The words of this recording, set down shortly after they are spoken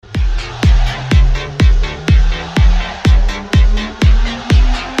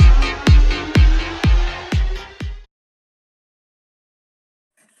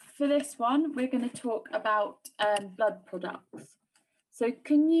for this one, we're going to talk about blood products. So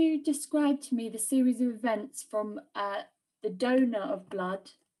can you describe to me the series of events from the donor of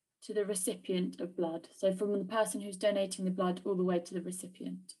blood to the recipient of blood? So from the person who's donating the blood all the way to the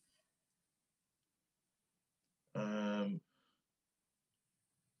recipient.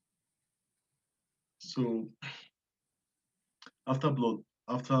 So after blood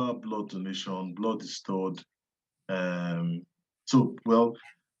donation, blood is stored. So well,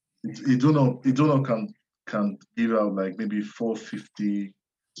 a donor can give out like maybe 450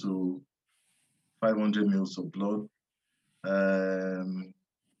 to 500 mils of blood, and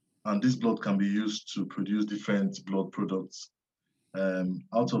this blood can be used to produce different blood products.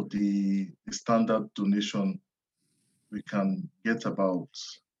 Out of the standard donation, we can get about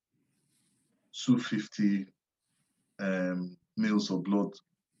 250 mils of blood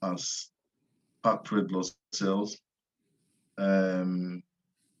as packed red blood cells.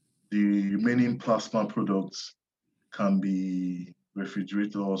 The remaining plasma products can be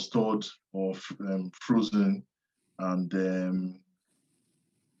refrigerated or stored or frozen, and a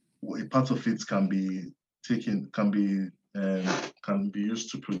part of it can be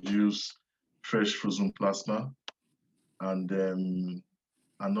used to produce fresh frozen plasma, and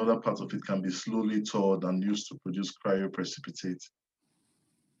another part of it can be slowly thawed and used to produce cryoprecipitate.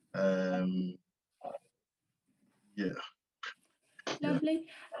 Yeah. Lovely.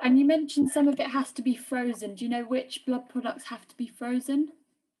 Yeah. And you mentioned some of it has to be frozen. Do you know which blood products have to be frozen?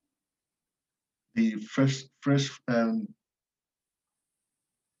 The fresh frozen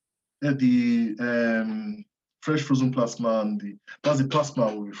plasma and that's the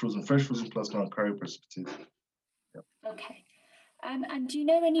plasma will be frozen. Fresh frozen plasma and cryoprecipitate. Yeah. Okay. And do you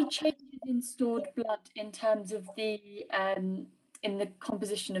know any changes in stored blood in terms of the in the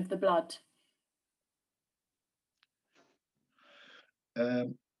composition of the blood?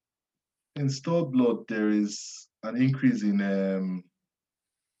 In stored blood, there is an increase in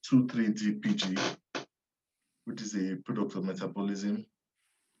 2,3-DPG, which is a product of metabolism.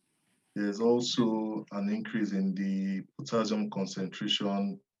 There's also an increase in the potassium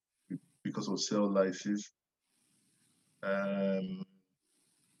concentration because of cell lysis. I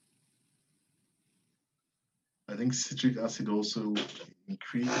think citric acid also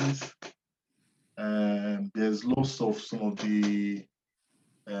increases. There's loss of some of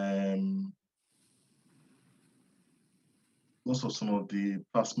the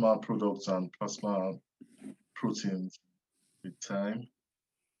plasma products and plasma proteins with time.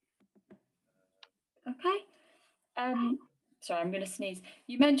 Okay. Sorry, I'm going to sneeze.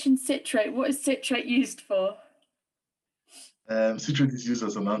 You mentioned citrate. What is citrate used for? Citrate is used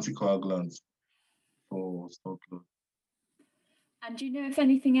as an anticoagulant for stored blood. And do you know if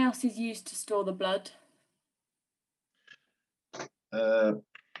anything else is used to store the blood?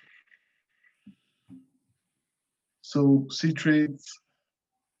 So citrate,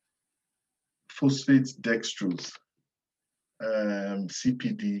 phosphate dextrose,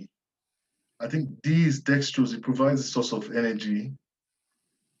 CPD. I think these dextrose, it provides a source of energy.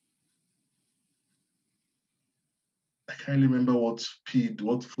 I can't remember what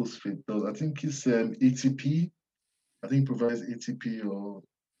phosphate does. I think it's ATP. I think it provides ATP, or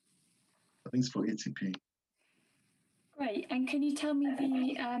I think it's for ATP. Great. And can you tell me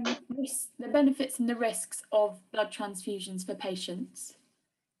the benefits and the risks of blood transfusions for patients?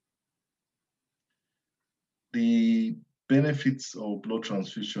 The benefits of blood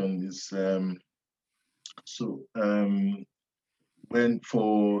transfusion is when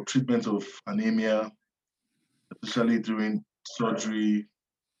for treatment of anemia, especially during surgery,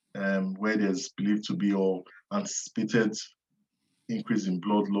 where there's believed to be or anticipated increase in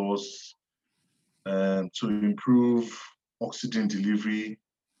blood loss, to improve oxygen delivery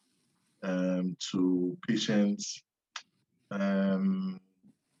to patients.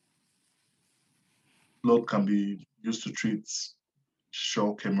 Blood can be used to treat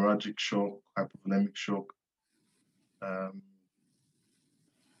shock, hemorrhagic shock, hypovolemic shock.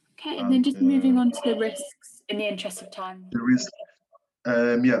 Okay, and then just moving on to the risks in the interest of time. The risk,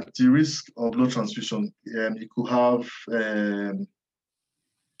 the risk of blood transfusion, it could have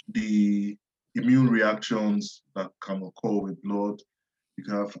the immune reactions that can occur with blood. You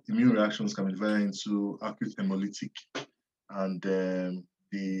can have immune reactions can be divided into acute hemolytic and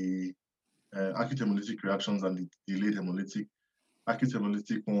the acute hemolytic reactions and the delayed hemolytic. Acute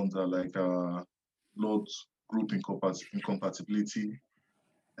hemolytic ones are like blood group incompatibility.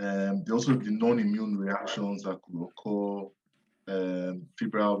 There also the non-immune reactions that could occur,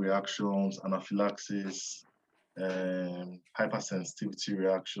 febrile reactions, anaphylaxis, hypersensitivity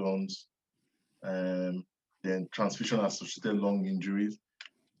reactions, then transfusion-associated lung injuries.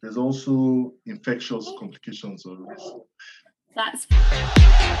 There's also infectious complications or risk. That's